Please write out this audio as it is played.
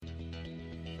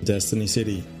Destiny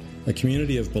City, a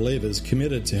community of believers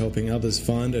committed to helping others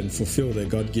find and fulfill their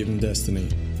God-given destiny.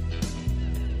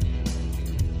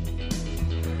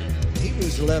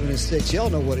 Hebrews 11:6, y'all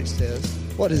know what it says.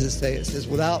 What does it say? It says,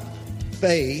 without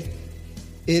faith,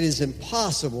 it is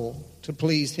impossible to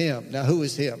please him. Now, who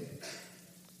is him?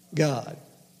 God.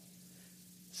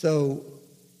 So,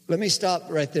 let me stop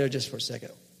right there just for a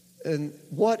second. And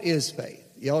what is faith?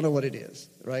 Y'all know what it is,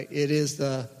 right? It is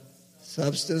the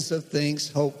substance of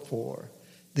things hoped for,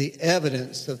 the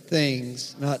evidence of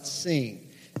things not seen.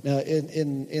 Now,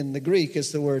 in the Greek,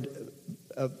 it's the word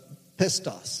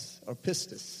pistos, or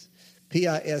pistis,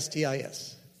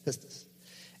 P-I-S-T-I-S, pistis.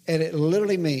 And it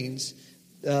literally means,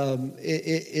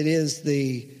 it is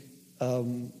the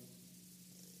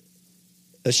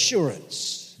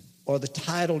assurance or the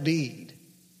title deed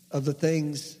of the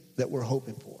things that we're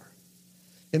hoping for.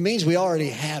 It means we already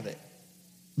have it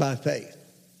by faith.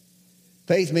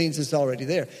 Faith means it's already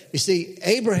there. You see,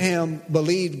 Abraham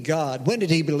believed God. When did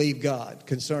he believe God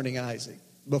concerning Isaac?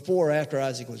 Before or after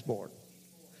Isaac was born?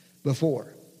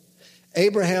 Before.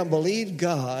 Abraham believed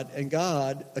God, and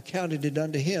God accounted it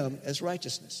unto him as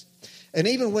righteousness. And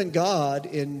even when God,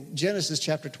 in Genesis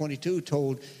chapter 22,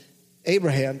 told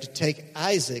Abraham to take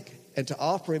Isaac and to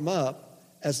offer him up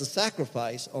as a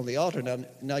sacrifice on the altar.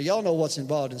 Now y'all know what's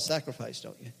involved in sacrifice,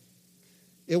 don't you?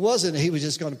 It wasn't he was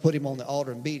just going to put him on the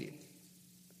altar and beat him.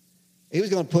 He was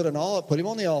going to put him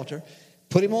on the altar,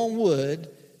 put him on wood,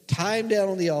 tie him down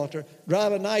on the altar,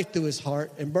 drive a knife through his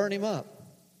heart, and burn him up.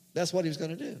 That's what he was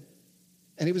going to do.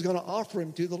 And he was going to offer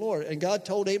him to the Lord. And God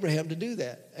told Abraham to do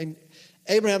that. And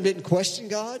Abraham didn't question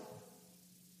God.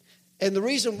 And the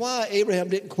reason why Abraham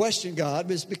didn't question God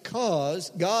is because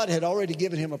God had already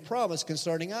given him a promise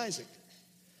concerning Isaac.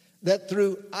 That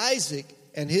through Isaac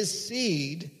and his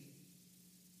seed,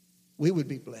 we would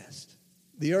be blessed.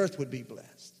 The earth would be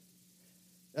blessed.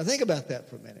 Now think about that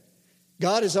for a minute.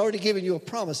 God has already given you a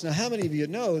promise. Now how many of you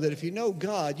know that if you know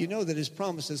God, you know that his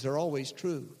promises are always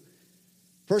true?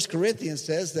 1 Corinthians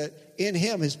says that in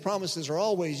him his promises are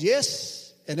always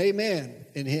yes and amen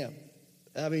in him.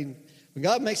 I mean, when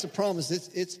God makes a promise,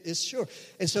 it's sure.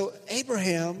 And so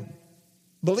Abraham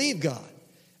believed God.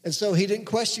 And so he didn't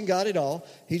question God at all.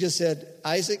 He just said,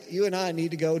 Isaac, you and I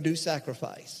need to go do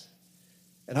sacrifice.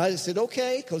 And Isaac said,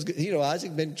 okay, because, Isaac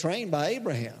had been trained by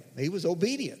Abraham. He was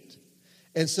obedient.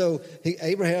 And so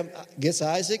Abraham gets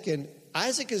Isaac, and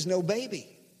Isaac is no baby.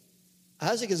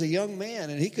 Isaac is a young man,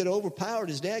 and he could have overpowered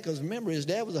his dad, because remember, his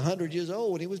dad was 100 years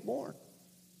old when he was born.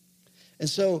 And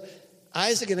so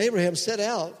Isaac and Abraham set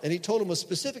out, and he told them a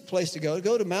specific place to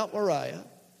go to Mount Moriah,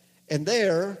 and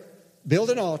there build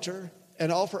an altar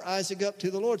and offer Isaac up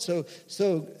to the Lord.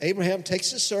 So Abraham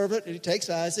takes his servant, and he takes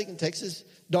Isaac and takes his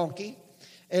donkey,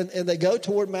 and they go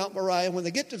toward Mount Moriah. When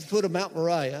they get to the foot of Mount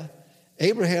Moriah,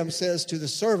 Abraham says to the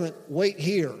servant, wait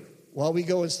here while we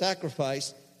go and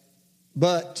sacrifice,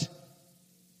 but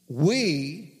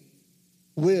we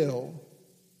will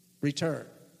return.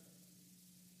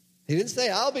 He didn't say,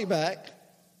 I'll be back.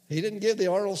 He didn't give the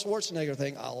Arnold Schwarzenegger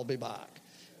thing, I'll be back.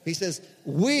 He says,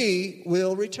 we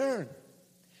will return.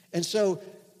 And so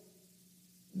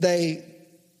they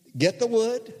get the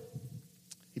wood.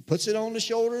 He puts it on the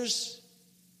shoulders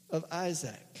of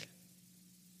Isaac.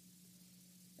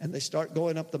 And they start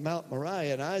going up the Mount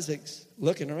Moriah. And Isaac's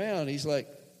looking around. He's like,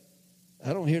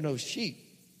 I don't hear no sheep,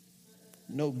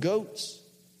 no goats,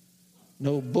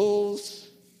 no bulls.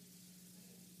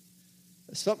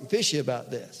 There's something fishy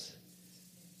about this.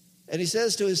 And he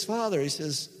says to his father, he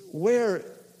says, where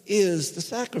is the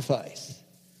sacrifice?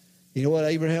 You know what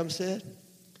Abraham said?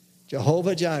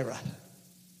 Jehovah Jireh.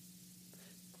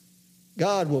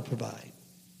 God will provide.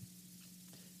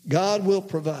 God will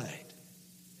provide.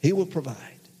 He will provide.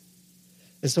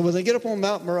 And so when they get up on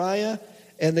Mount Moriah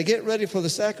and they get ready for the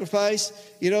sacrifice,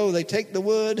 they take the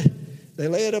wood, they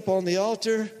lay it up on the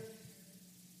altar,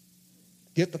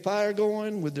 get the fire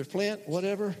going with their flint,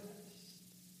 whatever.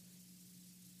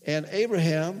 And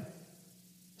Abraham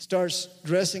starts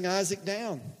dressing Isaac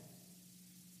down.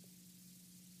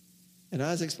 And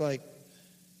Isaac's like,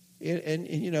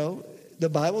 and the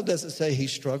Bible doesn't say he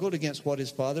struggled against what his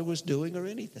father was doing or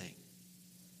anything.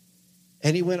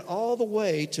 And he went all the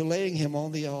way to laying him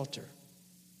on the altar.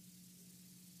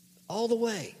 All the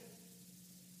way.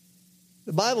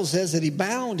 The Bible says that he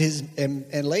bound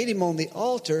and laid him on the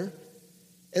altar.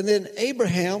 And then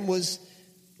Abraham was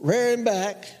rearing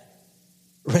back,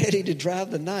 ready to drive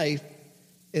the knife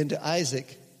into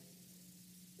Isaac.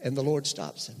 And the Lord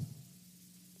stops him.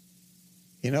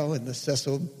 In the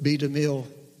Cecil B. DeMille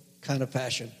kind of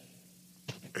fashion.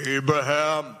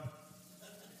 Abraham.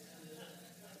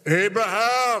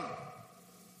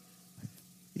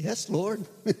 Yes, Lord.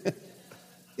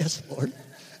 Yes, Lord.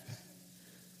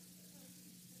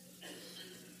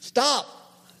 Stop.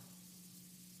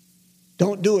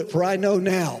 Don't do it, for I know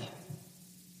now.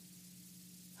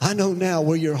 I know now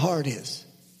where your heart is.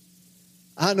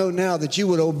 I know now that you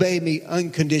would obey me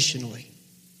unconditionally.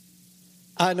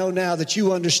 I know now that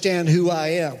you understand who I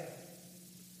am.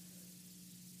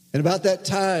 And about that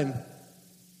time,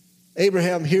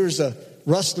 Abraham hears a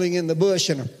rustling in the bush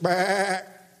and a bah,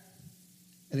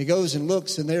 and he goes and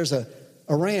looks, and there's a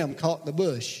ram caught in the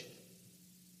bush.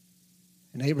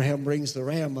 And Abraham brings the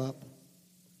ram up,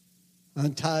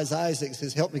 unties Isaac, and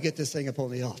says, help me get this thing up on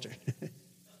the altar.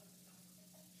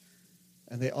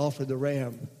 And they offered the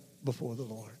ram before the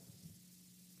Lord.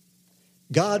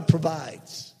 God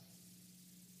provides.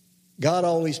 God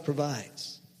always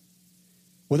provides.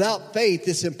 Without faith,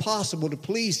 it's impossible to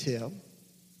please him.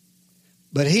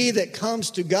 But he that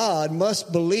comes to God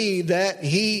must believe that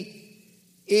he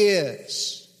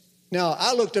is. Now,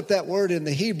 I looked up that word in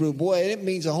the Hebrew, boy, and it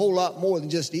means a whole lot more than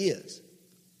just is.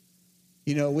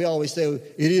 You know, we always say,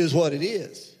 it is what it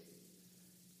is.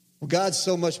 Well, God's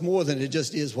so much more than it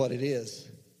just is what it is.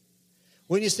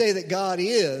 When you say that God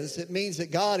is, it means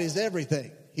that God is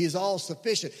everything. He is all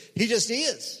sufficient. He just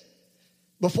is.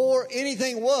 Before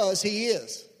anything was, he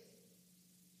is.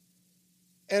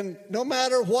 And no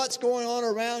matter what's going on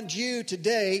around you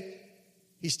today,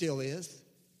 he still is.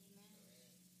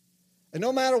 And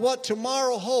no matter what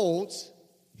tomorrow holds,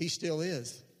 he still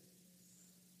is.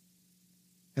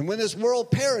 And when this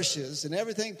world perishes and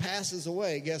everything passes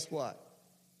away, guess what?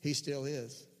 He still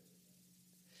is.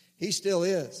 He still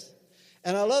is.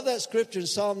 And I love that scripture in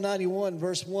Psalm 91,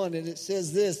 verse 1, and it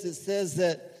says this. It says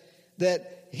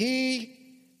that he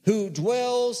who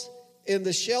dwells in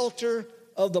the shelter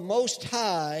of the Most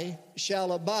High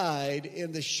shall abide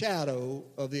in the shadow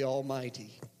of the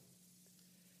Almighty.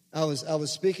 I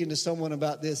was speaking to someone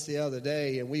about this the other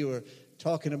day, and we were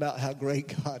talking about how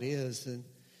great God is.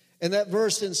 And that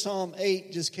verse in Psalm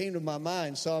 8 just came to my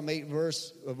mind. Psalm 8,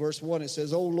 verse 1, it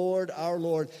says, O Lord, our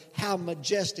Lord, how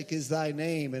majestic is thy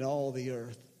name in all the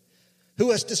earth.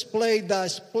 Who has displayed thy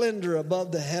splendor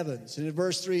above the heavens. And in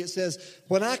verse 3 it says,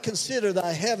 when I consider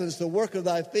thy heavens, the work of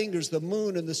thy fingers, the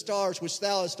moon and the stars which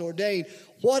thou hast ordained,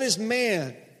 what is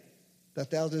man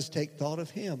that thou dost take thought of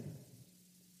him?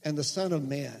 And the Son of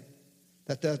Man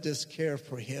that thou dost care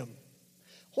for him?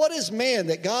 What is man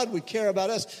that God would care about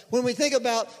us? When we think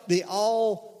about the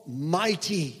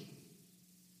Almighty.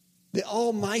 The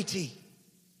Almighty.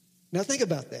 Now think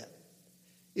about that.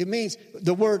 It means,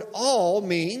 the word all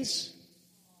means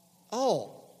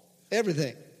all.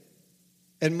 Everything.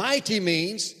 And mighty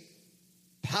means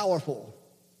powerful.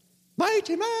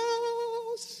 Mighty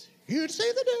Mouse, here to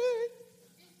save the day.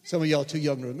 Some of y'all too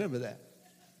young to remember that.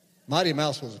 Mighty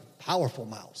Mouse was a powerful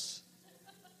mouse.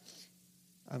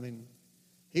 I mean,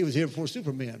 he was here before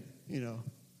Superman, you know.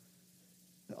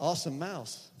 An awesome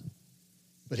mouse.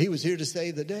 But he was here to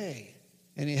save the day.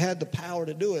 And he had the power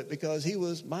to do it because he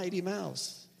was Mighty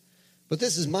Mouse. But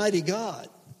this is mighty God.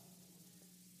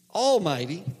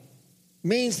 Almighty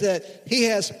means that he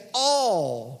has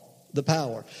all the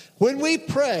power. When we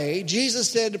pray, Jesus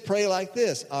said to pray like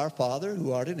this. Our Father,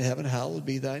 who art in heaven, hallowed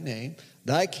be thy name.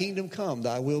 Thy kingdom come,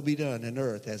 thy will be done in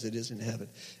earth as it is in heaven.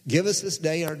 Give us this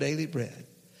day our daily bread.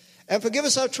 And forgive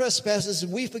us our trespasses,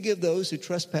 and we forgive those who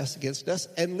trespass against us.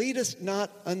 And lead us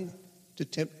not unto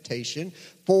temptation,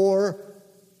 for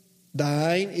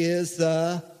thine is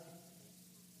the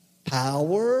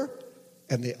power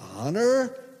and the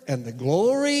honor and the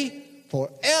glory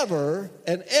forever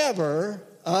and ever.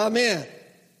 Amen.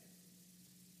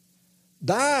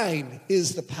 Thine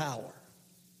is the power.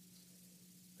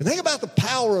 And think about the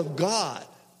power of God.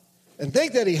 And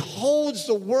think that he holds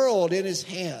the world in his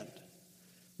hand.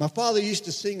 My father used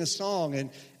to sing a song,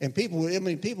 and people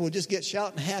would just get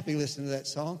shouting happy listening to that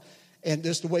song. And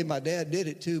just the way my dad did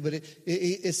it too. But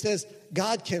it says,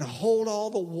 God can hold all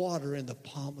the water in the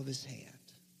palm of his hand.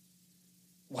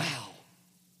 Wow.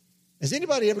 Has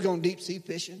anybody ever gone deep sea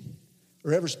fishing?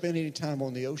 Or ever spent any time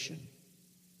on the ocean?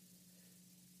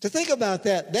 To think about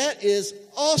that, that is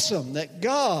awesome. That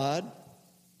God,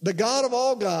 the God of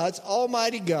all gods,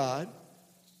 Almighty God,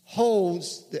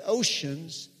 holds the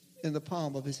oceans in the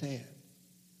palm of his hand.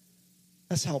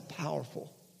 That's how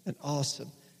powerful and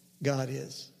awesome God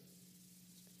is.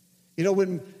 You know,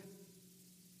 when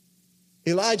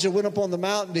Elijah went up on the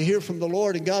mountain to hear from the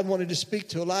Lord, and God wanted to speak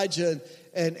to Elijah,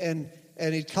 and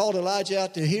he called Elijah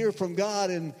out to hear from God,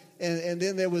 and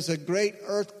then there was a great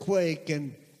earthquake,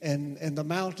 and the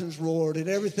mountains roared and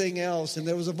everything else, and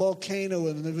there was a volcano,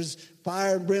 and there was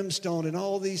fire and brimstone and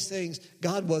all these things.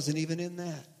 God wasn't even in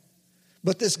that.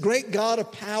 But this great God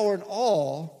of power and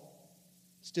all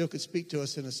still could speak to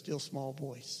us in a still small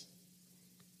voice.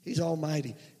 He's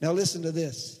almighty. Now listen to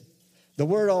this. The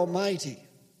word almighty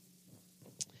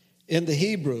in the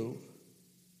Hebrew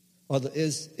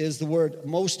is the word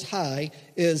most high,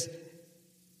 is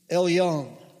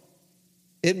Elyon.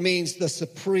 It means the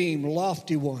supreme,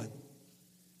 lofty one.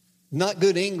 Not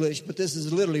good English, but this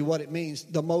is literally what it means.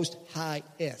 The most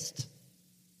highest.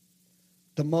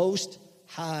 The most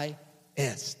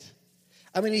highest.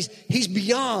 I mean, he's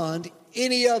beyond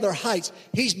any other heights.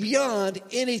 He's beyond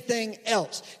anything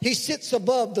else. He sits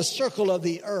above the circle of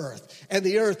the earth, and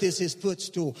the earth is his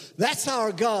footstool. That's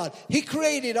our God. He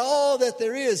created all that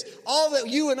there is, all that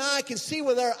you and I can see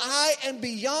with our eye, and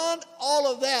beyond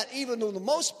all of that, even though the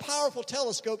most powerful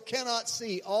telescope cannot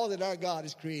see all that our God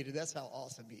has created. That's how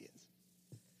awesome he is.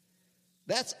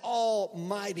 That's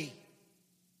almighty.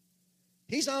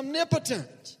 He's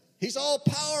omnipotent. He's all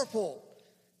powerful.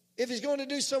 If he's going to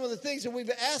do some of the things that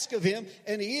we've asked of him,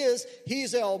 and he is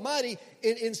almighty,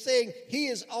 in saying he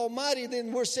is almighty,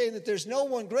 then we're saying that there's no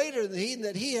one greater than he, and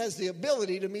that he has the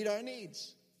ability to meet our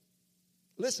needs.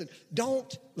 Listen,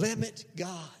 don't limit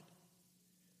God.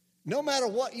 No matter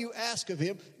what you ask of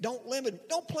him,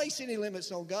 don't place any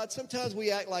limits on God. Sometimes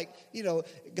we act like,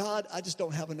 God, I just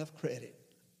don't have enough credit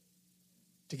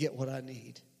to get what I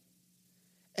need.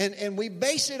 And we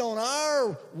base it on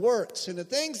our works and the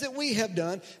things that we have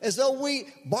done as though we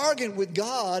bargain with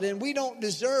God and we don't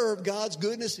deserve God's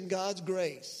goodness and God's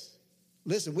grace.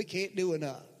 Listen, we can't do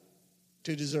enough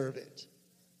to deserve it.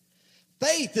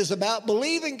 Faith is about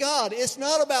believing God. It's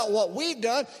not about what we've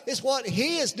done. It's what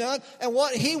he has done and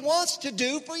what he wants to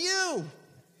do for you.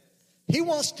 He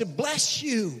wants to bless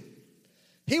you.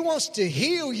 He wants to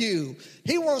heal you.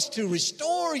 He wants to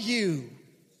restore you.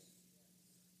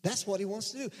 That's what he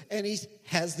wants to do. And he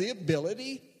has the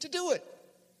ability to do it.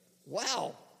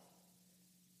 Wow.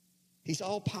 He's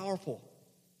all powerful.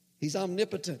 He's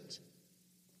omnipotent.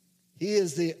 He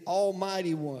is the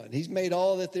almighty one. He's made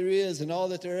all that there is and all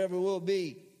that there ever will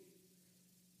be.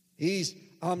 He's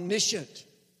omniscient.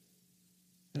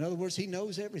 In other words, he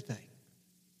knows everything.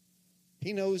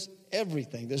 He knows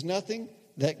everything. There's nothing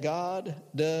that God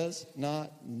does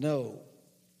not know.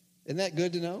 Isn't that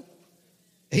good to know?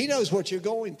 He knows what you're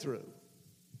going through.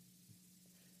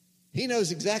 He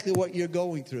knows exactly what you're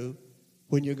going through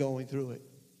when you're going through it.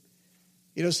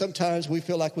 Sometimes we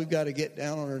feel like we've got to get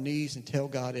down on our knees and tell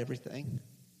God everything.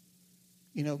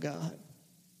 God,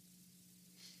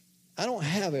 I don't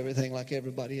have everything like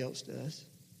everybody else does.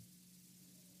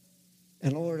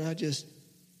 And Lord, I'm just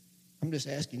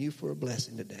asking you for a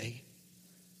blessing today.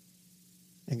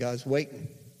 And God's waiting.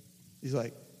 He's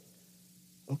like,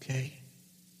 okay.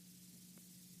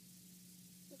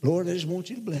 Lord, I just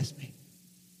want you to bless me.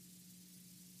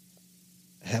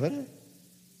 Haven't I?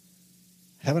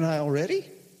 Haven't I already?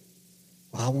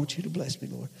 Well, I want you to bless me,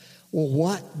 Lord. Well,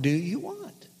 what do you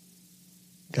want?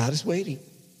 God is waiting.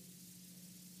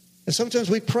 And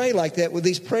sometimes we pray like that with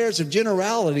these prayers of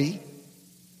generality,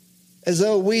 as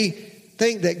though we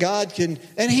think that God can,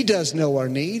 and he does know our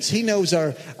needs. He knows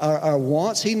our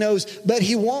wants. He knows, but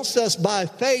he wants us by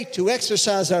faith to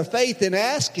exercise our faith in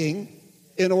asking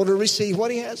in order to receive what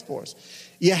he has for us.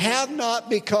 You have not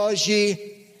because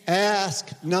ye ask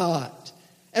not.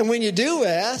 And when you do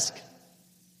ask,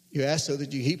 you ask so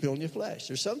that you heap it on your flesh.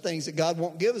 There's some things that God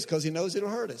won't give us because he knows it'll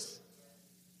hurt us.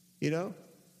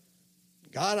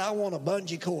 God, I want a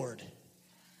bungee cord.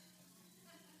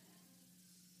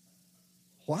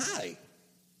 Why?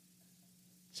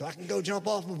 So I can go jump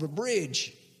off of a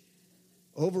bridge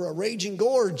over a raging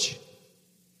gorge.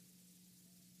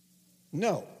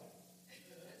 No.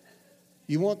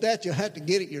 You want that, you'll have to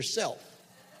get it yourself.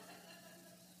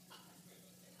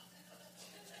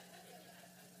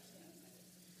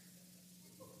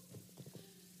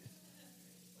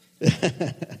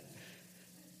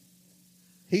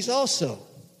 He's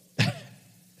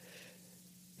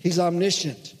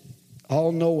omniscient,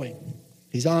 all-knowing.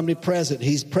 He's omnipresent.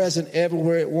 He's present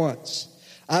everywhere at once.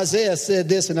 Isaiah said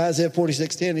this in Isaiah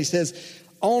 46:10. He says,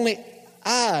 only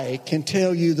I can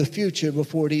tell you the future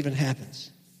before it even happens.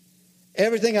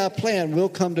 Everything I plan will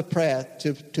come to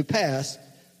pass,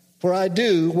 for I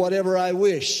do whatever I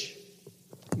wish.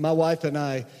 My wife and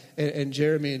I, and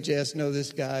Jeremy and Jess know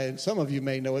this guy, and some of you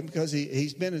may know him because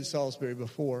he's been in Salisbury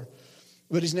before.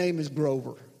 But his name is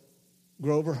Grover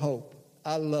Hope.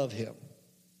 I love him.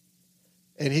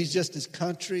 And he's just as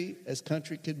country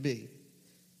could be.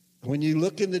 When you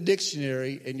look in the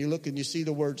dictionary and you look and you see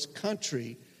the words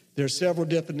country, there are several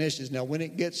definitions. Now, when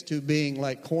it gets to being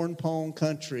like corn pone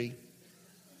country,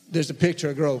 there's a picture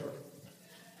of Grover.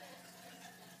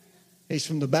 He's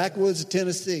from the backwoods of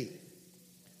Tennessee.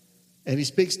 And he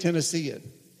speaks Tennessean.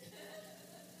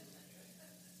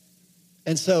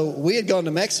 And so we had gone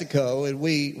to Mexico, and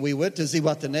we went to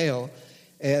Zihuatanejo.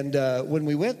 And when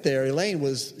we went there,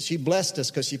 Elaine she blessed us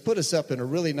because she put us up in a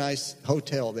really nice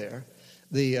hotel there.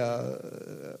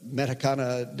 The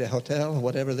Mexicana de Hotel,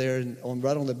 whatever, there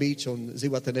right on the beach on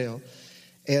Zihuatanejo.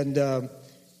 And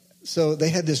so they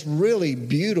had this really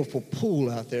beautiful pool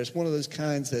out there. It's one of those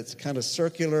kinds that's kind of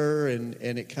circular and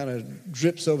it kind of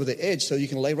drips over the edge, so you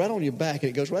can lay right on your back and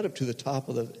it goes right up to the top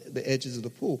of the edges of the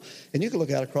pool. And you can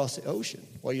look out across the ocean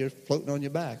while you're floating on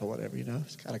your back or whatever,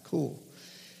 It's kind of cool.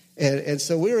 And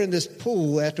so we were in this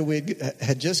pool after we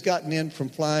had just gotten in from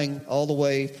flying all the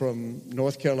way from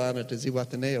North Carolina to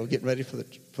Zihuatanejo, getting ready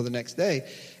for the next day.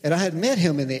 And I had met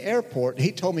him in the airport.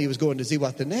 He told me he was going to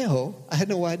Zihuatanejo. I had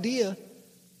no idea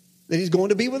that he's going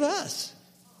to be with us.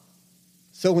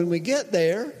 So when we get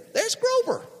there, there's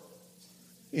Grover,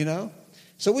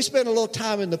 So we spent a little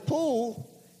time in the pool,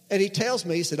 and he tells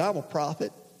me, he said, I'm a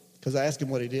prophet. Because I asked him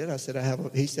what he did. He said,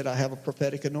 I have a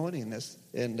prophetic anointing in this.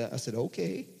 And I said,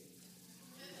 okay.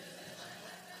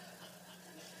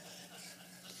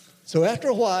 So after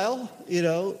a while,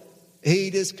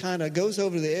 he just kind of goes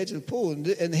over to the edge of the pool,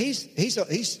 and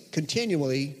he's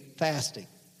continually fasting.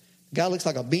 The guy looks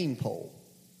like a beanpole.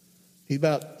 He's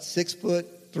about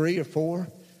 6'3" or 4",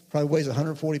 probably weighs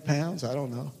 140 pounds. I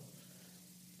don't know,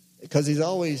 because he's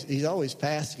always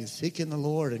fasting and seeking the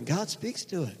Lord, and God speaks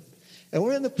to him. And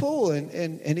we're in the pool,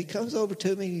 and he comes over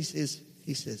to me, and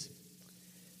he says,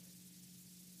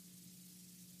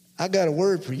 I got a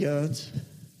word for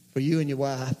you and your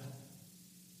wife.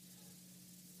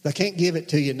 I can't give it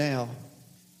to you now.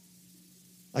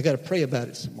 I got to pray about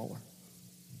it some more.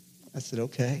 I said,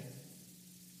 okay.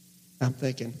 I'm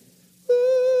thinking,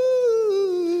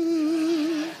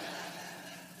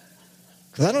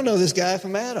 because I don't know this guy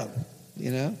from Adam,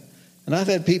 And I've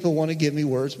had people want to give me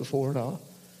words before and all.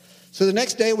 So the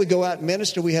next day we go out and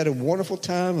minister. We had a wonderful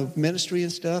time of ministry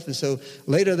and stuff. And so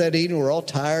later that evening we're all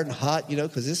tired and hot,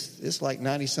 because it's like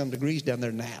 90-some degrees down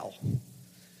there now.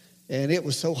 And it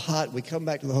was so hot. We come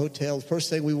back to the hotel. The first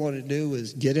thing we wanted to do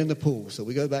was get in the pool. So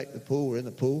we go back to the pool. We're in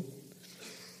the pool.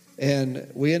 And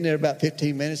we're in there about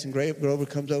 15 minutes, and Grover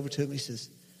comes over to me. He says,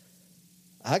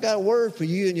 I got a word for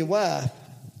you and your wife,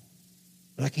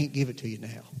 but I can't give it to you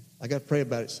now. I got to pray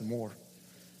about it some more.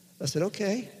 I said,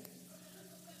 okay.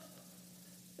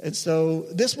 And so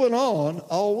this went on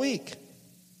all week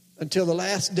until the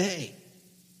last day.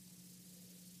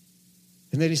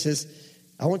 And then he says,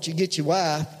 I want you to get your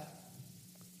wife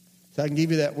so I can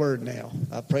give you that word now.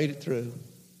 I prayed it through.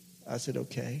 I said,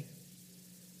 okay.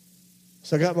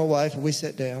 So I got my wife and we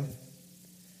sat down.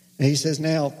 And he says,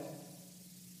 now,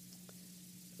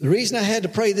 the reason I had to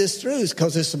pray this through is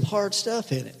because there's some hard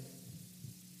stuff in it.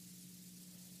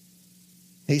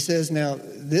 He says, now,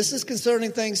 this is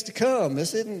concerning things to come.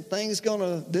 This ain't things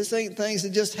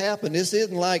that just happen. This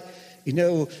isn't like,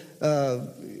 you're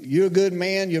a good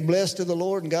man, you're blessed to the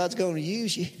Lord, and God's going to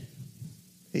use you.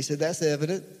 He said, that's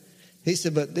evident. He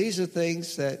said, but these are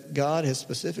things that God has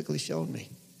specifically shown me.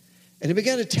 And he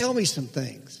began to tell me some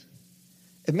things.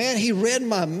 And man, he read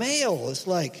my mail. It's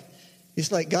like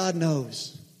God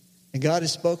knows. And God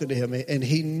has spoken to him. And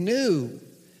he knew.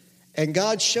 And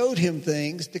God showed him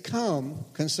things to come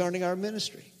concerning our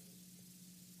ministry.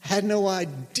 Had no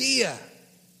idea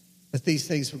that these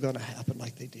things were going to happen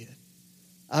like they did.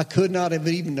 I could not have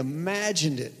even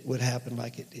imagined it would happen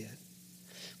like it did.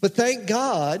 But thank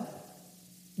God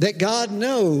that God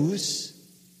knows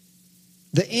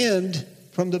the end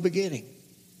from the beginning.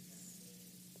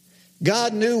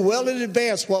 God knew well in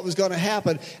advance what was going to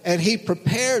happen, and he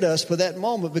prepared us for that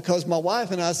moment because my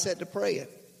wife and I sat to pray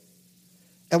it.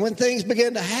 And when things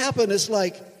began to happen, it's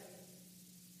like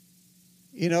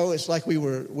we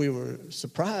were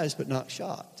surprised but not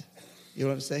shocked. You know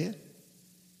what I'm saying?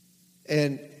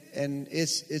 And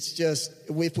it's just,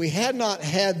 if we had not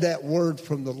had that word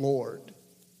from the Lord,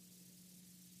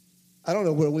 I don't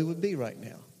know where we would be right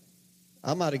now.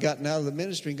 I might have gotten out of the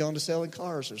ministry and gone to selling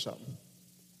cars or something.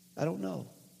 I don't know.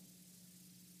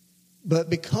 But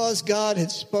because God had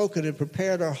spoken and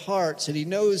prepared our hearts, and he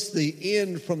knows the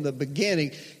end from the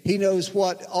beginning, he knows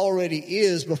what already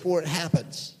is before it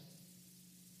happens.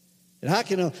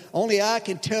 And only I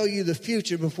can tell you the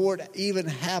future before it even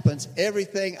happens.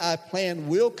 Everything I plan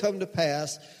will come to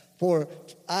pass, for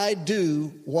I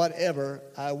do whatever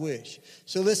I wish.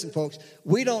 So listen, folks,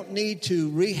 we don't need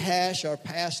to rehash our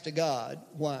past to God.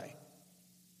 Why?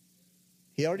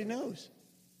 He already knows.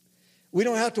 We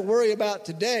don't have to worry about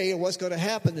today or what's going to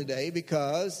happen today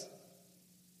because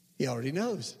he already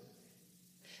knows.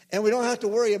 And we don't have to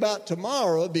worry about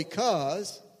tomorrow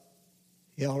because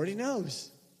he already knows.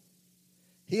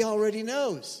 He already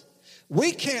knows.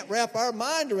 We can't wrap our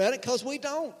mind around it because we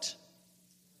don't.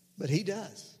 But he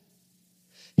does.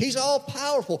 He's all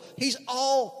powerful. He's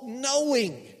all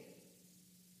knowing.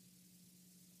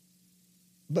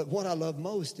 But what I love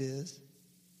most is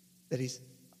that he's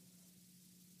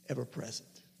ever present.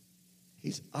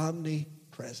 He's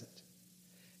omnipresent.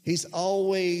 He's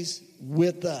always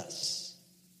with us.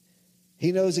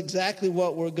 He knows exactly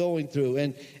what we're going through.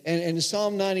 And in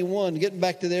Psalm 91, getting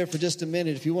back to there for just a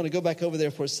minute, if you want to go back over there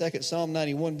for a second, Psalm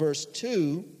 91 verse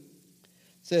 2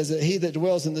 says that he that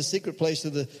dwells in the secret place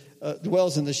of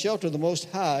dwells in the shelter of the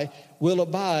Most High will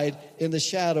abide in the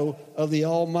shadow of the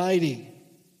Almighty.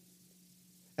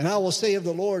 And I will say of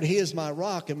the Lord, he is my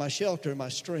rock and my shelter and my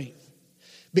strength.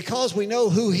 Because we know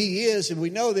who he is and we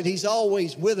know that he's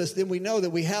always with us, then we know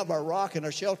that we have our rock and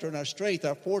our shelter and our strength,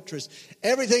 our fortress,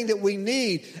 everything that we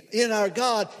need in our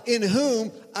God, in whom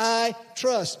I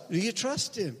trust. Do you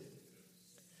trust him?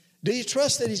 Do you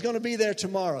trust that he's going to be there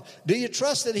tomorrow? Do you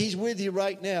trust that he's with you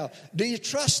right now? Do you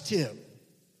trust him?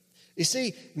 You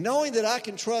see, knowing that I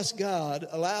can trust God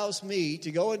allows me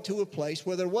to go into a place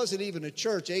where there wasn't even a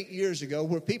church 8 years ago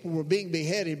where people were being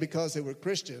beheaded because they were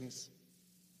Christians.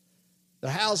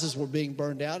 Their houses were being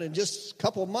burned down. And just a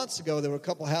couple of months ago, there were a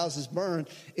couple of houses burned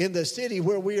in the city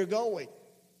where we are going.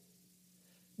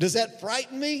 Does that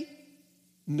frighten me?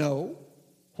 No.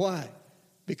 Why?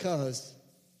 Because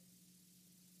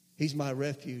he's my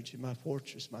refuge and my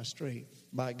fortress, my strength,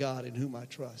 my God in whom I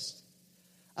trust.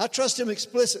 I trust him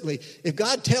explicitly. If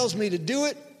God tells me to do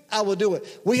it, I will do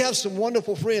it. We have some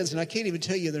wonderful friends, and I can't even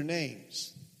tell you their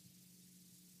names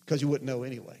because you wouldn't know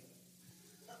anyway.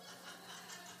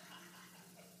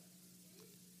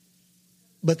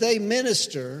 But they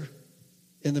minister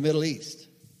in the Middle East.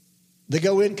 They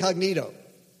go incognito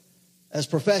as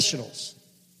professionals.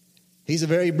 He's a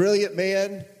very brilliant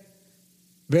man,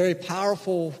 very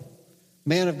powerful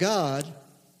man of God,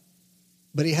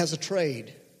 but he has a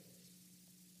trade.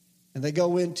 And they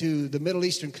go into the Middle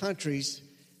Eastern countries,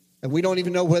 and we don't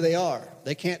even know where they are.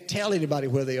 They can't tell anybody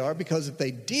where they are because if they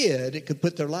did, it could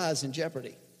put their lives in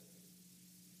jeopardy.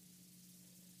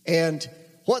 And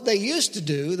what they used to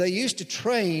do, they used to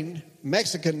train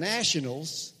Mexican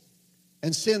nationals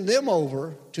and send them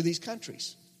over to these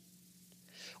countries.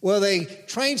 Well, they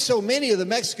trained so many of the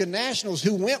Mexican nationals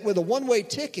who went with a one-way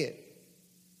ticket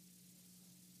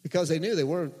because they knew they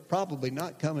were probably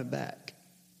not coming back.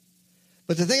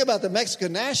 But the thing about the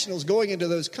Mexican nationals going into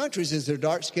those countries is they're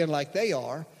dark-skinned like they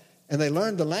are, and they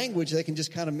learn the language. They can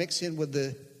just kind of mix in with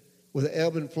the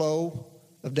ebb and flow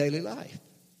of daily life.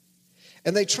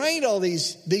 And they trained all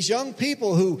these young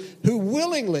people who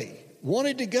willingly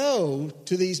wanted to go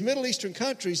to these Middle Eastern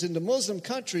countries and to Muslim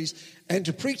countries and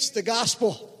to preach the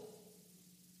gospel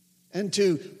and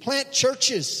to plant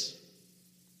churches.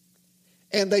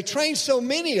 And they trained so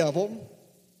many of them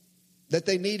that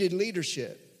they needed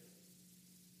leadership.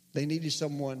 They needed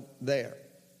someone there.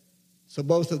 So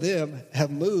both of them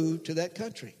have moved to that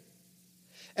country.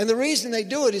 And the reason they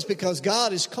do it is because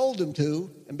God has called them to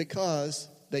and because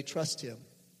they trust him.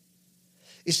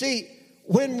 You see,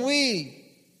 when we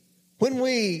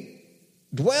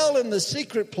dwell in the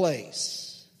secret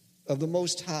place of the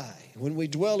Most High, when we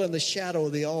dwell in the shadow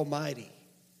of the Almighty,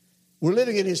 we're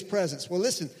living in his presence. Well,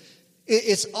 listen,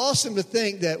 it's awesome to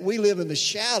think that we live in the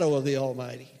shadow of the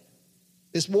Almighty.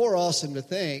 It's more awesome to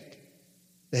think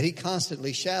that he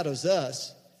constantly shadows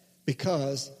us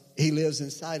because he lives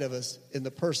inside of us in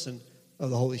the person of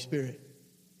the Holy Spirit.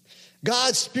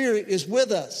 God's Spirit is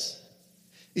with us.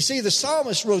 You see, the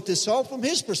psalmist wrote this song from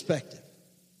his perspective.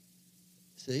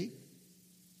 See?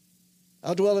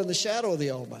 I'll dwell in the shadow of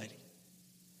the Almighty.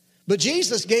 But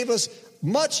Jesus gave us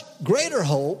much greater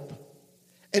hope,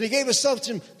 and he gave us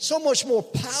something so much more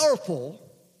powerful,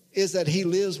 is that he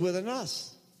lives within us.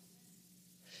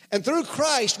 And through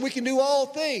Christ, we can do all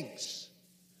things.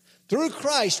 Through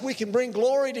Christ, we can bring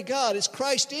glory to God. It's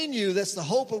Christ in you that's the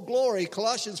hope of glory,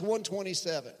 Colossians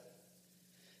 1:27.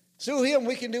 Through him,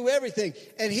 we can do everything.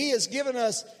 And he has given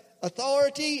us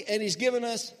authority, and he's given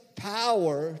us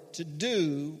power to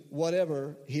do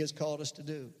whatever he has called us to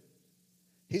do.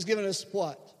 He's given us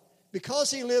what?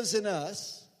 Because he lives in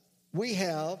us, we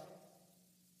have,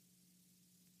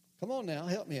 come on now,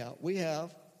 help me out. We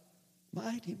have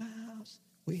mighty mouse.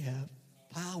 We have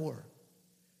power.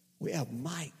 We have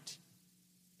might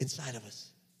inside of us.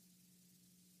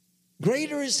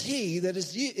 Greater is he that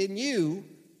is in you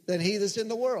than he that's in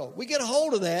the world. We get a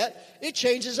hold of that, it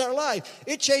changes our life.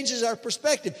 It changes our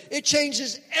perspective. It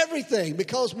changes everything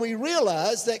because we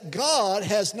realize that God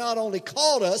has not only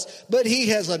called us, but he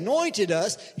has anointed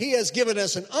us. He has given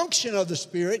us an unction of the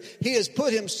Spirit. He has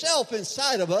put himself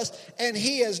inside of us, and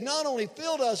he has not only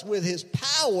filled us with his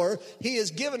power, he has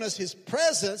given us his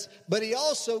presence, but he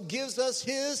also gives us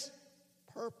his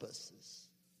purposes.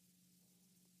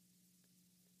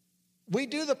 We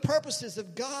do the purposes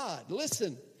of God.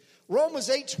 Listen, Romans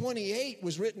 8:28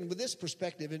 was written with this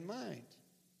perspective in mind.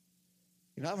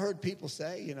 You know, I've heard people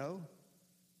say, you know,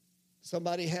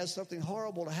 somebody has something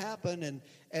horrible to happen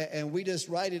and we just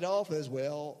write it off as,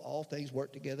 well, all things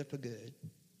work together for good.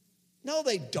 No,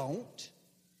 they don't.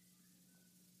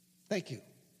 Thank you.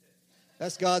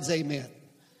 That's God's amen.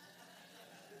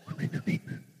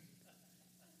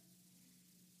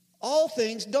 All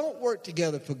things don't work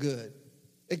together for good,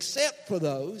 except for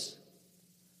those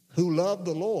who love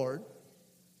the Lord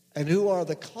and who are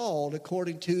the called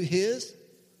according to his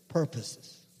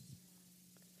purposes.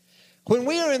 When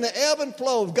we are in the ebb and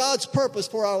flow of God's purpose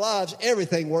for our lives,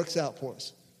 everything works out for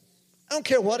us. I don't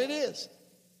care what it is.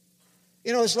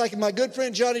 You know, it's like my good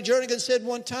friend Johnny Jernigan said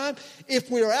one time,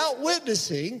 if we're out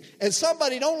witnessing and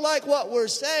somebody don't like what we're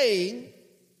saying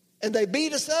and they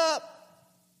beat us up,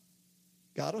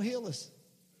 God will heal us.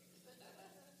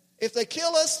 If they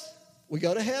kill us, we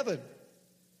go to heaven.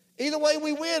 Either way,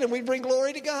 we win and we bring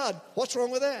glory to God. What's wrong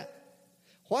with that?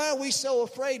 Why are we so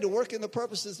afraid to work in the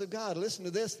purposes of God? Listen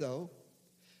to this, though.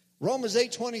 Romans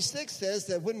 8:26 says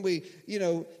that when we,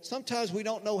 sometimes we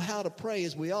don't know how to pray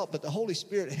as we ought, but the Holy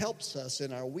Spirit helps us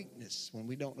in our weakness when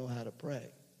we don't know how to pray.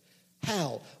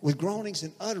 How? With groanings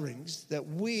and utterings that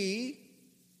we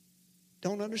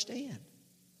don't understand.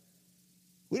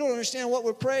 We don't understand what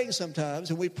we're praying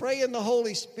sometimes, and we pray in the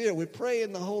Holy Spirit, we pray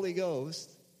in the Holy Ghost.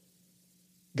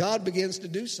 God begins to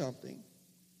do something.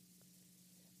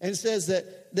 And it says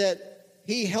that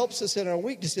he helps us in our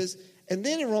weaknesses. And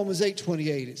then in Romans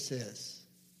 8:28 it says,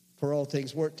 for all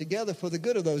things work together for the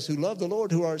good of those who love the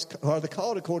Lord, who are the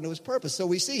called according to his purpose. So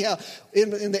we see how in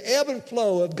the ebb and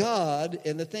flow of God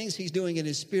and the things he's doing in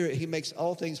his Spirit, he makes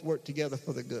all things work together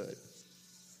for the good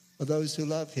of those who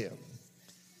love him.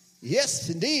 Yes,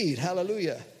 indeed.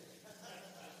 Hallelujah.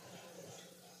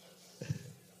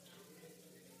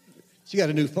 She got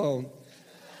a new phone.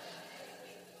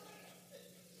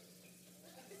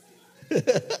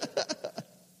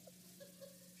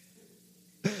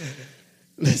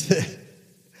 Listen,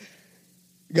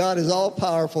 God is all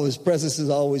powerful. His presence is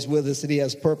always with us, and he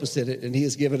has purpose in it. And he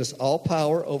has given us all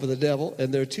power over the devil.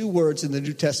 And there are two words in the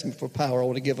New Testament for power. I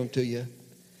want to give them to you.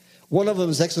 One of them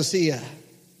is exousia.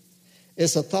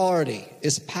 It's authority.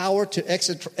 It's power to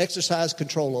exercise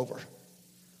control over.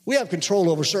 We have control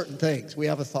over certain things. We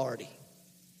have authority.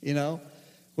 You know,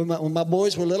 when my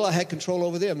boys were little, I had control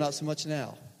over them, not so much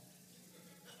now.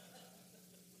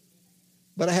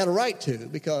 But I had a right to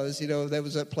because, there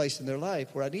was a place in their life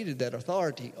where I needed that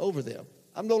authority over them.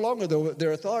 I'm no longer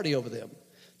their authority over them.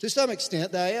 To some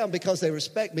extent, I am because they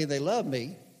respect me, they love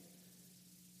me.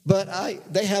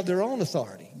 But they have their own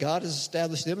authority. God has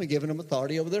established them and given them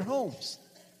authority over their homes.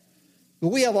 But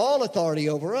we have all authority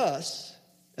over us,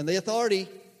 and the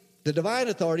divine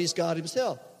authority is God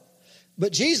himself.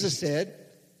 But Jesus said,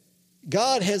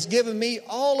 God has given me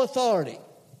all authority.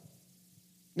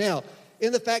 Now,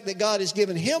 in the fact that God has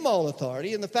given him all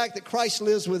authority, and the fact that Christ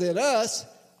lives within us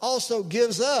also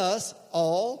gives us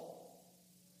all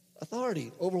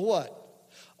authority. Over what?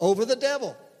 Over the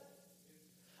devil.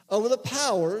 Over the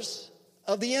powers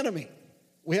of the enemy.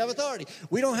 We have authority.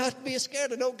 We don't have to be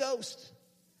scared of no ghost.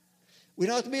 We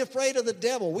don't have to be afraid of the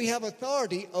devil. We have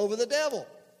authority over the devil.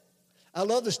 I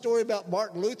love the story about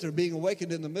Martin Luther being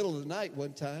awakened in the middle of the night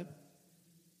one time.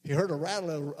 He heard a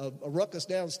rattle, a ruckus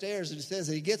downstairs, and it says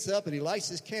that he gets up and he lights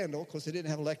his candle. Of course, they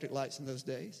didn't have electric lights in those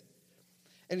days.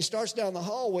 And he starts down the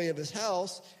hallway of his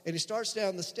house, and he starts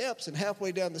down the steps, and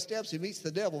halfway down the steps, he meets the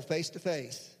devil face to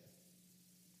face.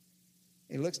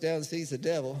 He looks down and sees the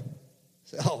devil.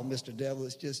 Says, "Oh, Mr. Devil,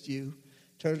 it's just you."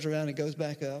 Turns around and goes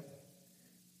back up.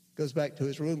 Goes back to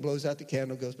his room, blows out the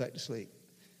candle, goes back to sleep.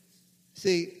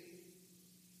 See,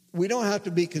 we don't have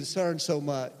to be concerned so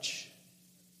much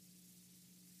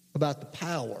about the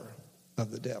power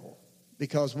of the devil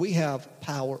because we have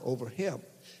power over him.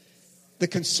 The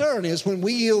concern is when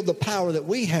we yield the power that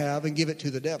we have and give it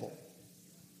to the devil.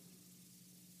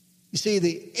 You see,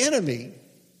 the enemy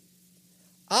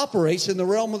operates in the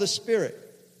realm of the Spirit,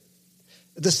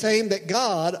 the same that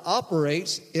God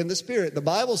operates in the Spirit. The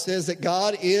Bible says that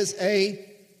God is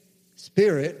a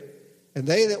spirit, and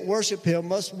they that worship him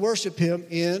must worship him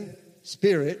in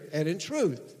spirit and in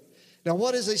truth. Now,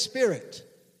 what is a spirit?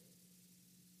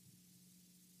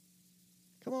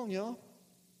 Come on, y'all.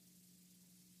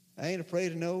 I ain't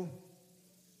afraid of no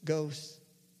ghosts.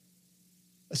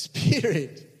 A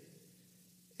spirit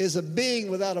is a being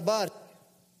without a body.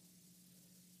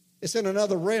 It's in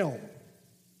another realm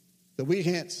that we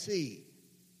can't see.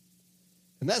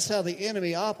 And that's how the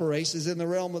enemy operates, is in the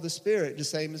realm of the spirit, the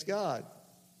same as God.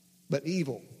 But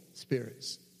evil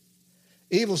spirits.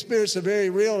 Evil spirits are very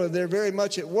real, and they're very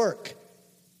much at work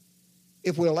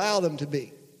if we allow them to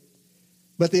be.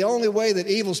 But the only way that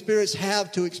evil spirits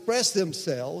have to express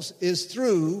themselves is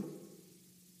through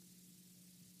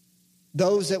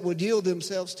those that would yield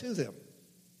themselves to them.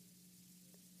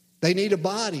 They need a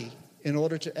body in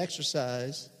order to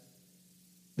exercise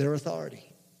their authority.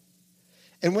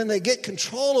 And when they get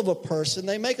control of a person,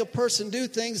 they make a person do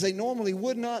things they normally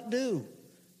would not do.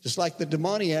 Just like the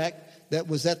demoniac that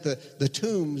was at the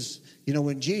tombs,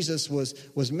 when Jesus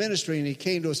was ministering, and he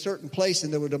came to a certain place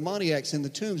and there were demoniacs in the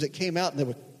tombs that came out,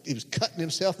 and he was cutting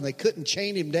himself and they couldn't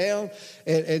chain him down.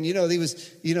 And he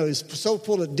was so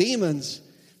full of demons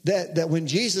that when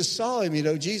Jesus saw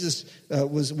him, Jesus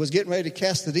was getting ready to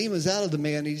cast the demons out of the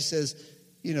man. He says,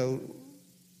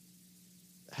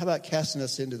 how about casting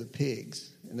us into the pigs?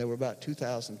 And there were about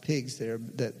 2,000 pigs there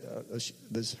that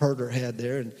this herder had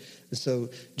there. And so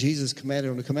Jesus commanded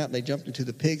them to come out, and they jumped into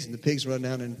the pigs, and the pigs run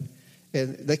down, and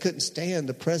they couldn't stand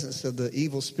the presence of the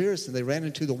evil spirits, and they ran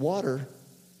into the water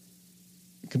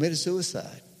and committed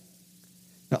suicide.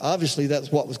 Now, obviously,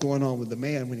 that's what was going on with the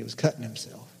man when he was cutting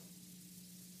himself.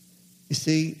 You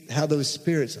see how those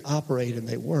spirits operate and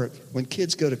they work. When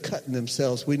kids go to cutting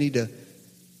themselves, we need to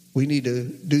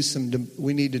do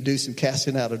some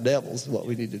casting out of devils, is what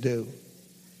we need to do.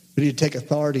 We need to take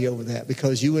authority over that,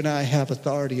 because you and I have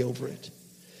authority over it.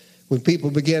 When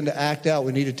people begin to act out,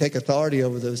 we need to take authority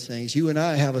over those things. You and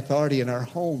I have authority in our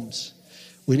homes.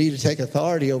 We need to take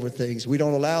authority over things. We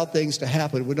don't allow things to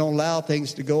happen. We don't allow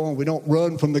things to go on. We don't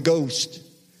run from the ghost.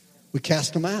 We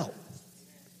cast them out.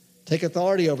 Take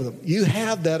authority over them. You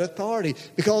have that authority,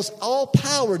 because all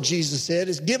power, Jesus said,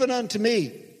 is given unto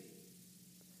me.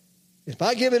 If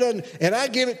I give it and I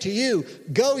give it to you,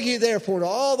 go ye therefore to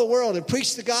all the world and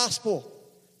preach the gospel.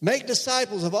 Make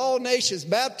disciples of all nations,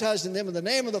 baptizing them in the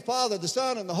name of the Father, the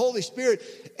Son, and the Holy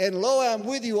Spirit. And lo, I am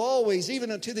with you always,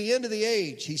 even unto the end of the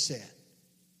age, he said.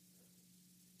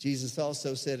 Jesus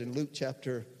also said in Luke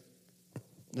chapter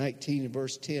 19 and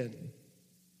verse 10,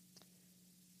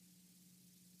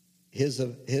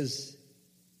 his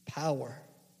power,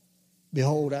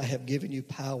 behold, I have given you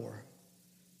power,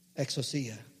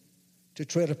 exousia, to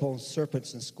tread upon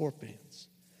serpents and scorpions,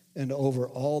 and over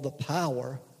all the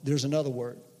power. There's another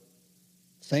word.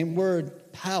 Same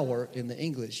word, power, in the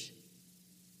English.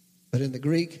 But in the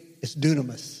Greek, it's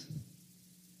dunamis.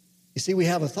 You see, we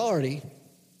have authority.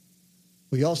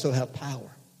 We also have power.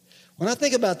 When I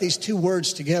think about these two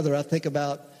words together, I think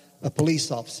about a police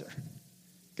officer.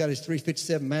 Got his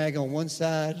 .357 mag on one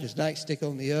side, his nightstick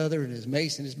on the other, and his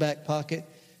mace in his back pocket.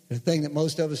 And the thing that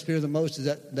most of us fear the most is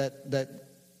that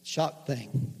shock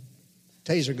thing,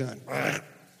 taser gun. I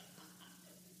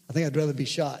think I'd rather be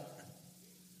shot.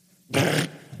 Well,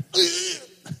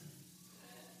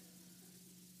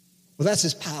 that's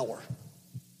his power.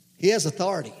 He has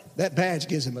authority. That badge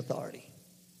gives him authority.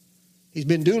 He's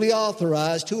been duly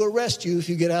authorized to arrest you if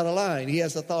you get out of line. He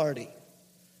has authority.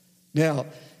 Now,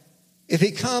 if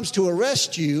he comes to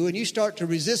arrest you and you start to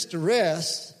resist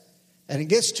arrest, and it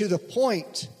gets to the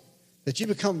point that you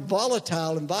become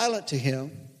volatile and violent to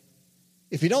him,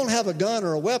 if you don't have a gun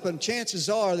or a weapon, chances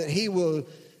are that he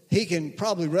can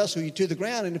probably wrestle you to the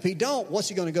ground. And if he don't, what's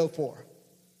he going to go for?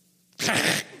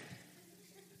 The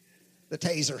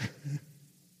taser.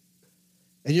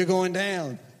 And you're going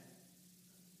down.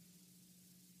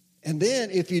 And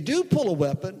then if you do pull a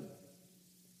weapon,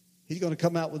 he's going to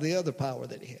come out with the other power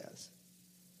that he has.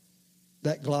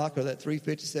 That Glock or that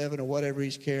 .357 or whatever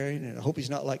he's carrying. And I hope he's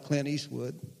not like Clint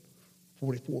Eastwood.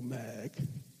 44 mag.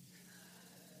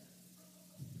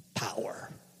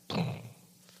 Power.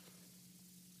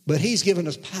 But he's given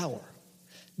us power.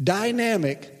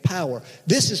 Dynamic power.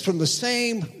 This is from the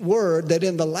same word that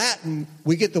in the Latin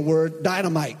we get the word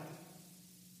dynamite.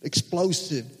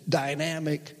 Explosive,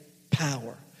 dynamic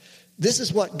power. This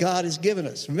is what God has given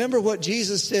us. Remember what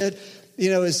Jesus said,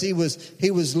 as he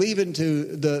was leaving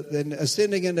and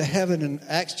ascending into heaven in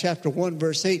Acts chapter 1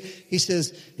 verse 8. He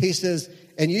says,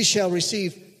 and you shall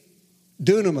receive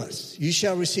dunamis. You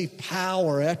shall receive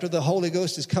power after the Holy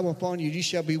Ghost has come upon you. You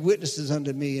shall be witnesses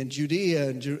unto me in Judea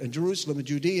and Jerusalem and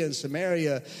Judea and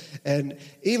Samaria and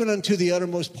even unto the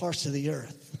uttermost parts of the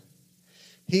earth.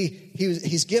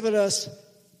 He's given us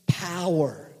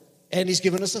power. And he's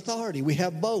given us authority. We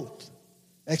have both.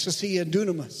 Exousia and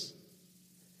dunamis.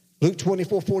 Luke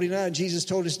 24:49, Jesus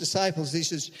told his disciples, he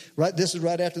says, this is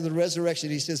right after the resurrection.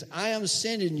 He says, I'm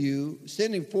sending the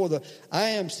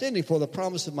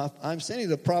promise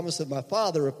of my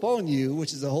Father upon you,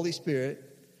 which is the Holy Spirit.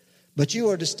 But you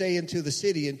are to stay into the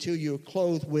city until you're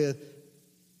clothed with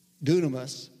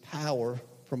dunamis, power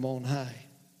from on high.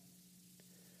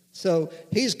 So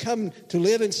he's come to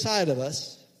live inside of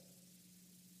us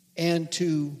and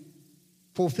to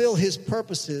fulfill his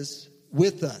purposes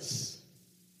with us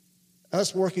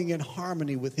working in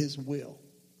harmony with his will.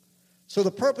 So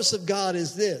the purpose of God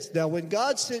is this. Now, when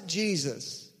God sent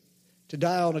Jesus to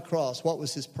die on a cross, what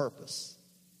was his purpose?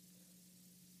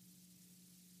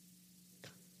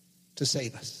 To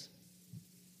save us.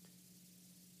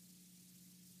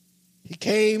 He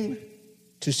came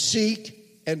to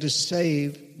seek and to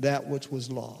save that which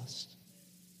was lost.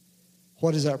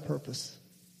 What is our purpose?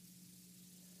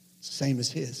 It's the same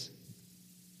as his.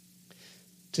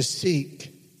 To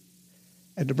seek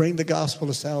and to bring the gospel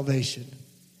of salvation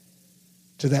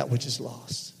to that which is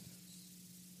lost.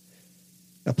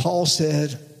 Now, Paul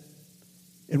said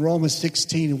in Romans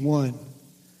 16:1,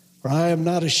 for I am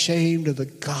not ashamed of the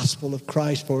gospel of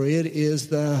Christ, for it is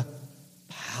the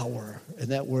power. And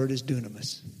that word is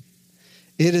dunamis.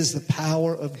 It is the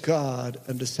power of God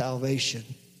unto salvation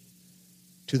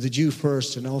to the Jew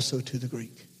first and also to the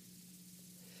Greek.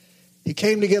 He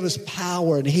came to give us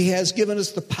power, and he has given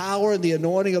us the power and the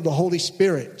anointing of the Holy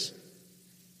Spirit.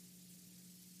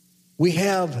 We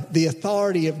have the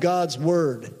authority of God's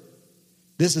word.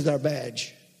 This is our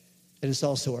badge, and it's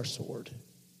also our sword.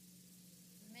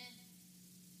 Amen.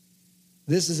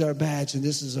 This is our badge, and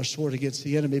this is our sword against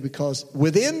the enemy, because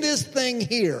within this thing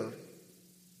here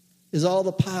is all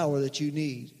the power that you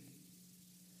need.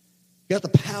 You got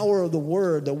the power of the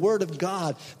word of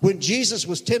God. When Jesus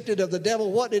was tempted of the devil,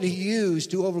 what did he use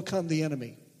to overcome the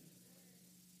enemy?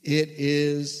 It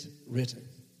is written.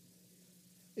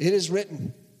 It is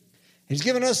written. He's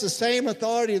given us the same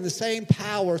authority and the same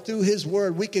power through his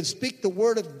word. We can speak the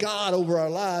word of God over our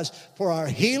lives for our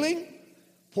healing,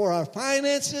 for our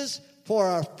finances, for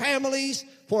our families,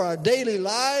 for our daily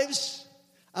lives.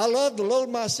 I love to load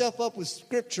myself up with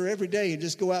scripture every day and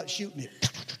just go out shooting it.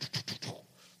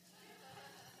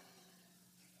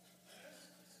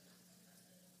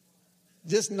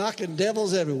 Just knocking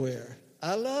devils everywhere.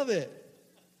 I love it.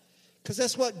 Because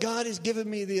that's what God has given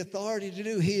me the authority to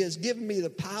do. He has given me the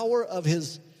power of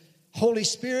his Holy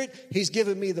Spirit. He's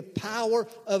given me the power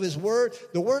of his word.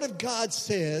 The word of God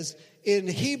says in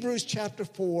Hebrews chapter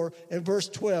 4 and verse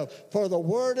 12, for the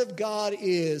word of God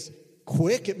is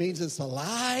quick. It means it's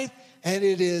alive, and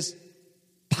it is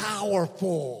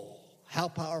powerful. How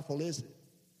powerful is it?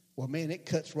 Well, man, it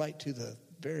cuts right through the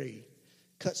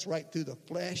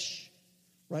flesh,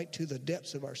 right to the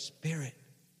depths of our spirit.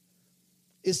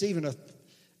 It's even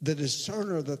the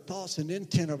discerner of the thoughts and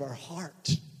intent of our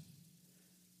heart.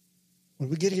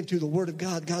 When we get into the Word of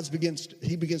God,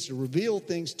 He begins to reveal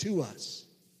things to us.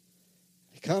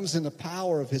 He comes in the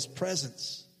power of His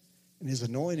presence and His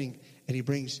anointing, and He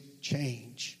brings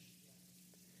change.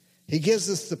 He gives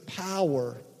us the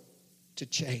power to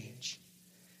change.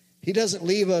 He doesn't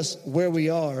leave us where we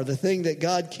are. The thing that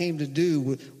God came to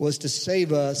do was to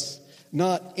save us,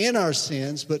 not in our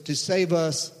sins, but to save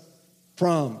us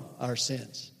from our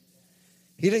sins.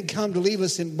 He didn't come to leave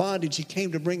us in bondage. He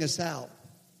came to bring us out.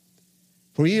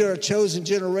 For you are a chosen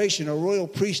generation, a royal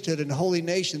priesthood, and a holy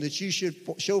nation, that you should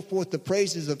show forth the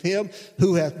praises of him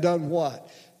who hath done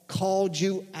what? Called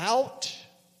you out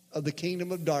of the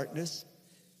kingdom of darkness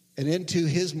and into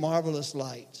his marvelous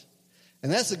light.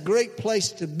 And that's a great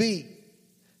place to be.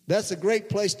 That's a great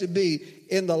place to be,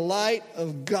 in the light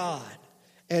of God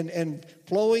and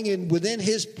flowing in within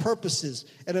his purposes.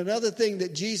 And another thing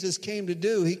that Jesus came to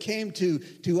do, he came to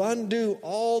undo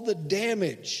all the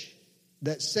damage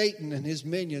that Satan and his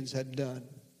minions had done.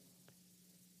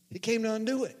 He came to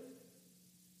undo it.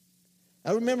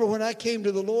 I remember when I came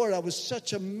to the Lord, I was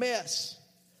such a mess.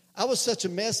 I was such a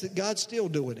mess that God's still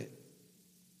doing it.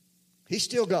 He's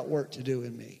still got work to do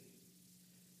in me.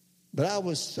 But I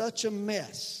was such a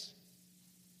mess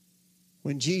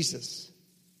when Jesus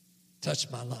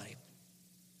touched my life.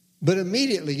 But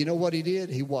immediately, you know what he did?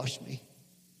 He washed me.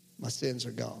 My sins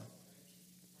are gone.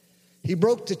 He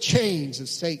broke the chains of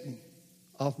Satan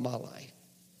off my life.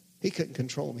 He couldn't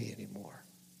control me anymore.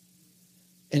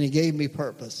 And he gave me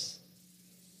purpose.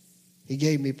 He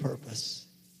gave me purpose.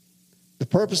 The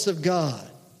purpose of God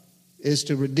is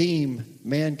to redeem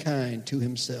mankind to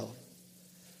himself,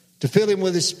 to fill him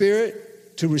with his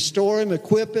spirit, to restore him,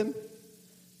 equip him,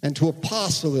 and to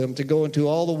apostle him to go into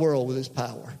all the world with his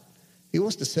power. He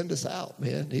wants to send us out,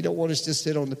 man. He don't want us to just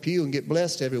sit on the pew and get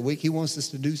blessed every week. He wants us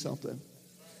to do something.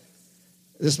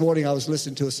 This morning I was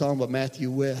listening to a song by Matthew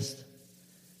West.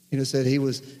 Said he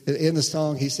was, in the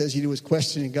song, he says, he was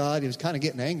questioning God. He was kind of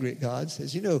getting angry at God. He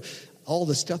says, all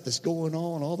the stuff that's going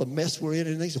on, all the mess we're in.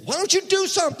 And he said, why don't you do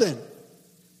something?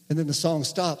 And then the song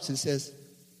stops and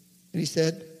he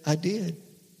said, I did.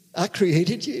 I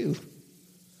created you.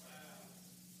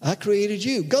 I created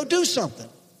you. Go do something.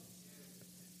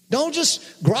 Don't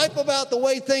just gripe about the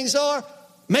way things are.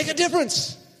 Make a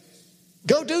difference.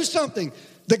 Go do something.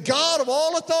 The God of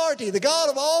all authority, the God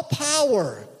of all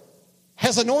power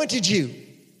has anointed you.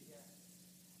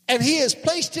 And he has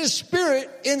placed his spirit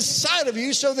inside of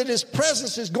you so that his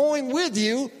presence is going with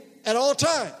you at all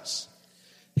times.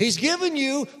 He's given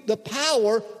you the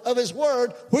power of his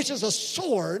word, which is a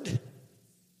sword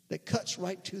that cuts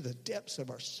right to the depths of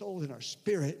our soul and our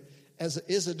spirit, as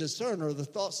is a discerner of the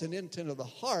thoughts and intent of the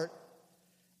heart.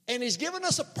 And he's given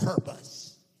us a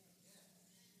purpose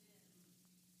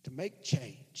to make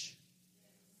change,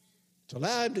 to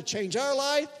allow him to change our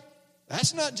life.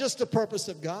 That's not just the purpose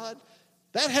of God.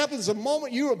 That happens the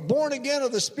moment you are born again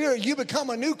of the Spirit. You become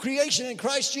a new creation in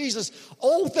Christ Jesus.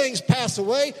 Old things pass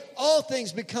away. All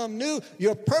things become new.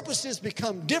 Your purposes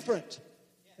become different.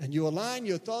 And you align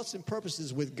your thoughts and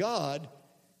purposes with God.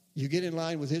 You get in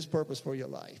line with his purpose for your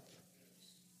life.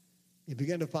 You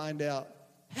begin to find out,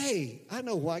 hey, I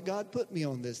know why God put me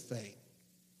on this thing.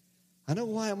 I know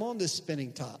why I'm on this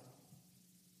spinning top.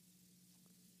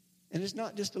 And it's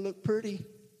not just to look pretty.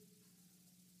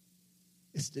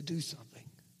 It's to do something,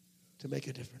 to make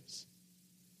a difference.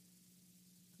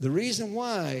 The reason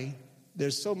why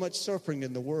there's so much suffering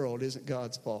in the world isn't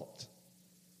God's fault.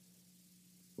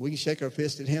 We can shake our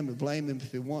fist at him and blame him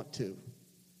if we want to.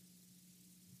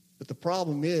 But the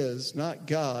problem is not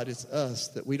God, it's us,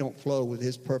 that we don't flow with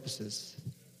his purposes,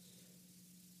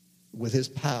 with his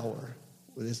power,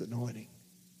 with his anointing,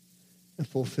 and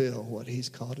fulfill what he's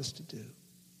called us to do.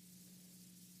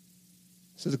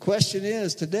 So the question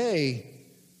is today,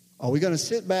 are we going to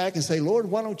sit back and say, Lord,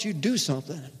 why don't you do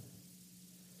something?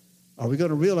 Are we going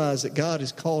to realize that God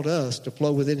has called us to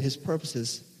flow within his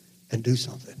purposes and do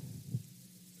something?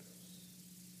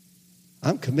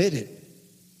 I'm committed.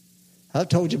 I've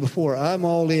told you before, I'm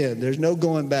all in. There's no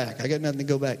going back. I got nothing to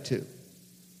go back to.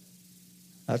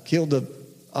 I've killed the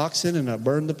oxen and I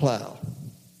burned the plow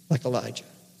like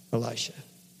Elisha.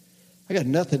 I got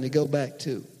nothing to go back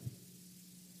to.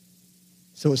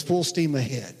 So it's full steam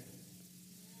ahead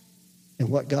in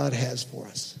what God has for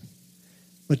us.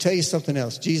 I'm going to tell you something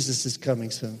else. Jesus is coming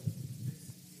soon.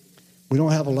 We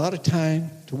don't have a lot of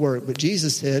time to work, but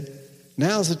Jesus said,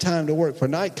 now's the time to work, for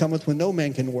night cometh when no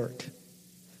man can work.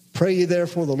 Pray ye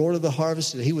therefore the Lord of the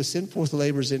harvest that he would send forth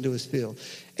laborers into his field.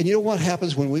 And you know what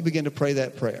happens when we begin to pray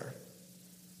that prayer?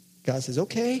 God says,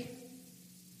 okay,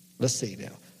 let's see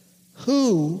now.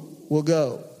 Who will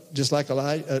go? Just like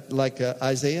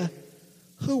Isaiah.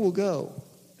 Who will go?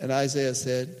 And Isaiah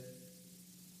said,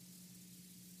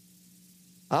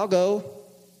 I'll go.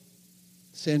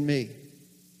 Send me.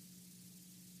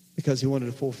 Because he wanted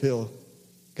to fulfill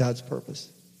God's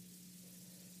purpose.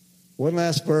 One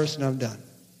last verse and I'm done.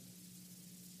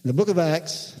 In the book of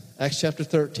Acts, Acts chapter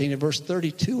 13, and verse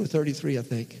 32 or 33, I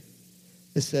think,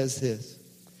 it says this.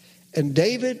 And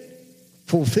David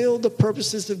fulfilled the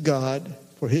purposes of God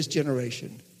for his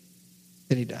generation,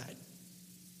 and he died.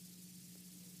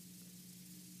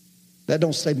 That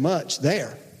don't say much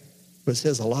there, but it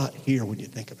says a lot here when you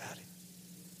think about it.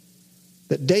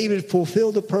 That David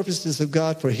fulfilled the purposes of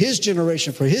God for his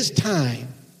generation, for his time,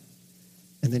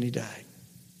 and then he died.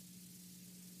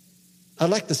 I'd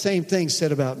like the same thing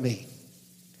said about me.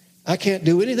 I can't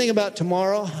do anything about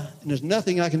tomorrow, and there's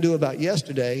nothing I can do about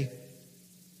yesterday.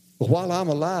 But while I'm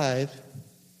alive,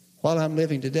 while I'm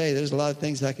living today, there's a lot of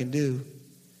things I can do.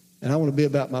 And I want to be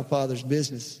about my Father's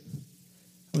business.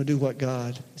 I want to do what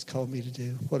God has called me to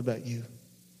do. What about you?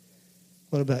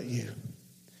 What about you?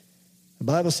 The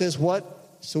Bible says,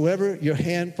 whatsoever your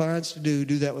hand finds to do,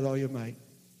 do that with all your might.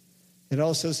 It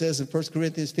also says in 1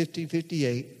 Corinthians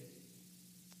 15:58,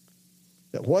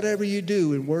 that whatever you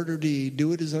do in word or deed,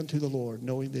 do it as unto the Lord,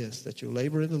 knowing this, that your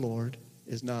labor in the Lord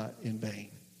is not in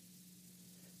vain.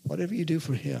 Whatever you do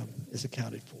for him is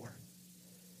accounted for.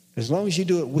 As long as you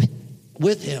do it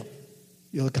with him,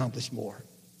 you'll accomplish more.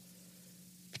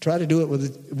 If you try to do it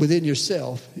within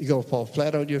yourself, you're going to fall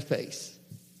flat on your face.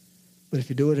 But if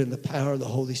you do it in the power of the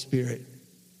Holy Spirit,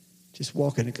 just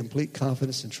walking in complete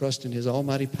confidence and trust in his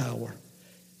almighty power,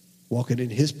 walking in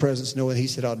his presence, knowing he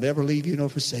said, I'll never leave you nor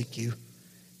forsake you.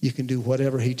 You can do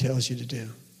whatever he tells you to do.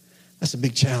 That's a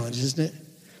big challenge, isn't it?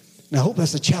 And I hope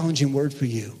that's a challenging word for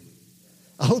you.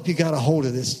 I hope you got a hold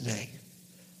of this today.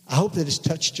 I hope that it's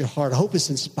touched your heart. I hope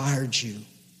it's inspired you.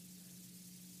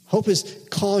 Hope it's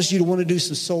caused you to want to do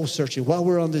some soul searching while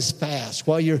we're on this fast,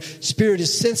 while your spirit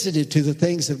is sensitive to the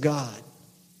things of God.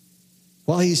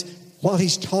 While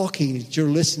he's talking, you're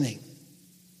listening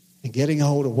and getting a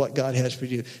hold of what God has for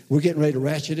you. We're getting ready to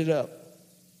ratchet it up.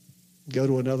 Go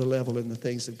to another level in the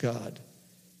things of God.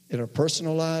 In our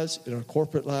personal lives, in our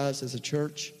corporate lives as a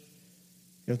church,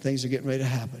 things are getting ready to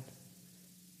happen.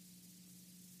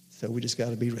 So we just got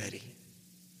to be ready.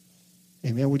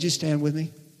 Amen. Would you stand with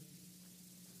me?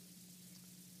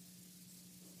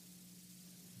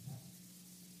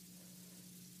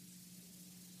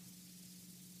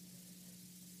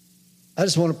 I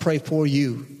just want to pray for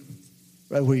you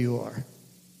right where you are.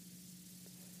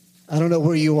 I don't know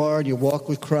where you are in your walk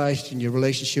with Christ and your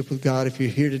relationship with God. If you're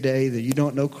here today that you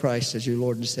don't know Christ as your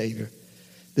Lord and Savior,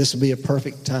 this will be a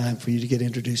perfect time for you to get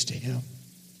introduced to Him.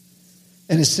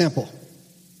 And it's simple.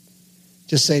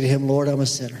 Just say to Him, Lord, I'm a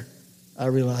sinner. I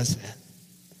realize that.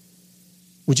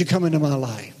 Would you come into my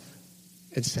life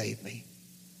and save me?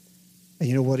 And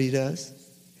you know what He does?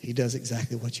 He does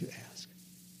exactly what you ask.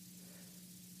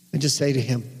 And just say to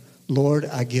Him, Lord,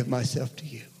 I give myself to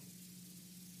you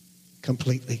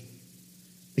completely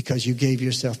because you gave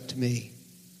yourself to me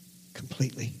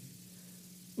completely.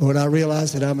 Lord, I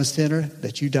realize that I'm a sinner,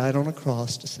 that you died on a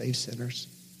cross to save sinners.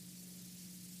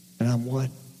 And I'm one.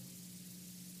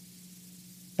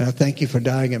 And I thank you for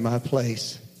dying in my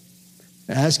place.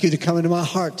 And I ask you to come into my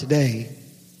heart today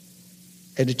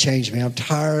and to change me. I'm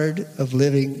tired of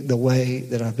living the way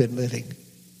that I've been living.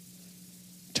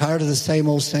 I'm tired of the same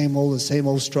old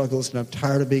struggles, and I'm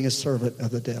tired of being a servant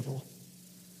of the devil.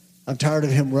 I'm tired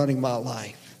of him running my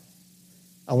life.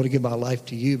 I want to give my life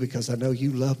to you because I know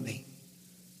you love me.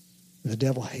 And the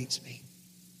devil hates me.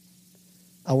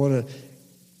 I want to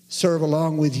serve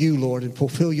along with you, Lord, and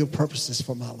fulfill your purposes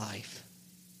for my life.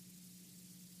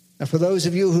 Now, for those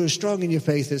of you who are strong in your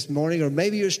faith this morning, or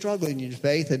maybe you're struggling in your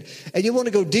faith, and you want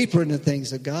to go deeper into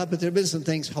things of God, but there have been some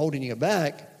things holding you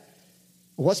back.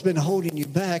 What's been holding you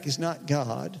back is not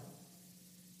God.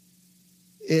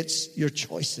 It's your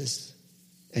choices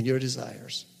and your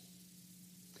desires.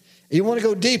 And you want to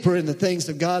go deeper in the things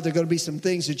of God, there are going to be some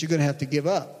things that you're going to have to give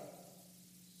up.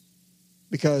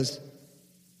 Because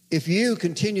if you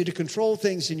continue to control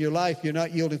things in your life, you're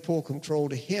not yielding full control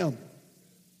to Him.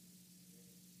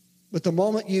 But the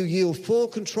moment you yield full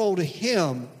control to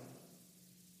Him,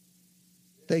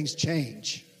 things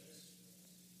change.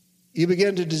 You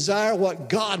begin to desire what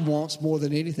God wants more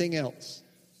than anything else.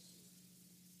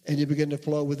 And you begin to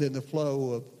flow within the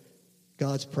flow of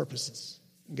God's purposes,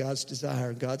 God's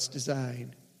desire, God's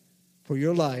design for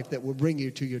your life that will bring you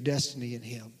to your destiny in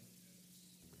Him.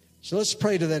 So let's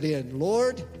pray to that end.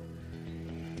 Lord,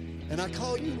 and I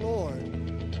call you Lord,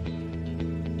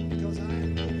 because I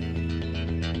am Lord.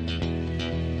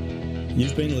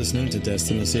 You've been listening to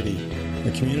Destiny City,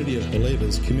 a community of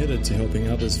believers committed to helping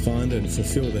others find and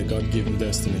fulfill their God-given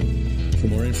destiny. For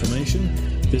more information,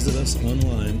 visit us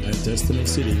online at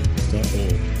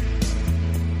destinycity.org.